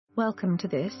Welcome to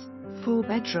this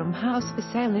 4-bedroom house for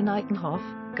sale in Eikenhof,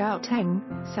 Gauteng,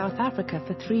 South Africa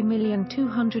for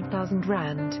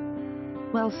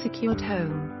R3,200,000. Well-secured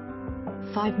home.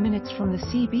 5 minutes from the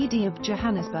CBD of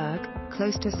Johannesburg,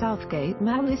 close to Southgate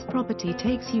Mall. This property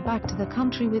takes you back to the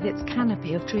country with its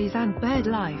canopy of trees and bird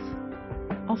life,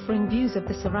 offering views of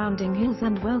the surrounding hills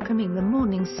and welcoming the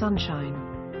morning sunshine.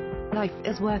 Life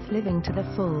is worth living to the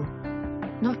full.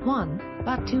 Not one,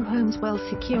 but 2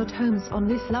 well-secured homes on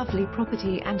this lovely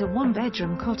property and a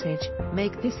 1-bedroom cottage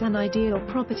make this an ideal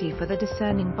property for the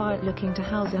discerning buyer looking to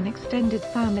house an extended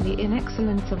family in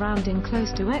excellent surrounding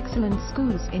close to excellent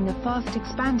schools in the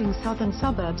fast-expanding southern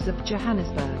suburbs of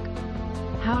Johannesburg.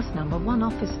 House number 1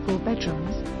 offers 4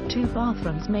 bedrooms, 2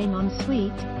 bathrooms, main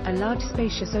ensuite, a large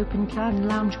spacious open-plan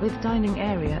lounge with dining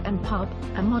area and pub,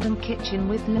 a modern kitchen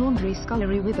with laundry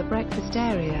scullery with a breakfast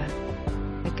area,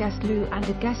 a guest loo and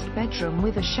a guest bedroom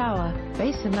with a shower,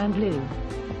 basin and loo.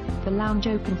 The lounge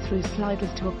opens through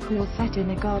sliders to a pool set in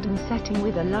a garden setting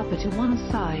with a lobby to one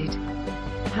side.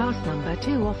 House number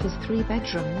 2 offers 3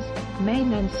 bedrooms,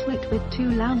 main and suite with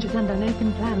 2 lounges and an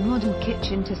open-plan modern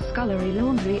kitchen to scullery,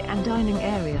 laundry and dining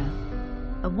area.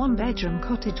 A 1-bedroom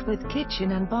cottage with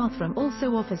kitchen and bathroom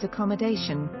also offers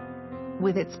accommodation.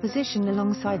 With its position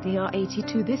alongside the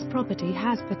R82, this property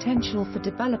has potential for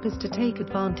developers to take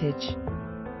advantage.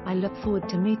 I look forward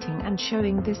to meeting and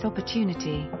showing this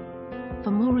opportunity. For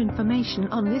more information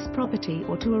on this property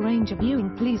or to arrange a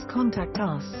viewing, please contact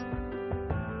us.